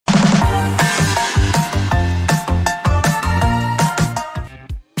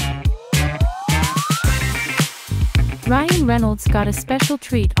Ryan Reynolds got a special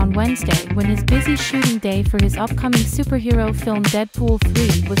treat on Wednesday when his busy shooting day for his upcoming superhero film Deadpool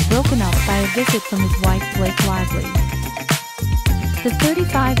 3 was broken up by a visit from his wife Blake Lively. The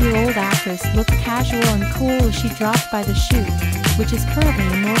 35-year-old actress looked casual and cool as she dropped by the shoot, which is currently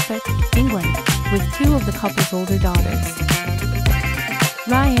in Norfolk, England, with two of the couple's older daughters.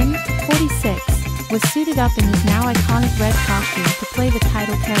 Ryan, 46, was suited up in his now iconic red costume to play the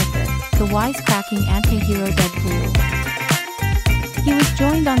title character, the wisecracking anti-hero Deadpool. He was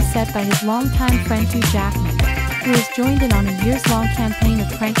joined on set by his longtime friend Hugh Jackman, who has joined in on a years-long campaign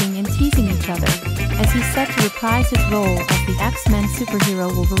of pranking and teasing each other, as he's set to reprise his role as the X-Men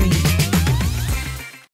superhero Wolverine.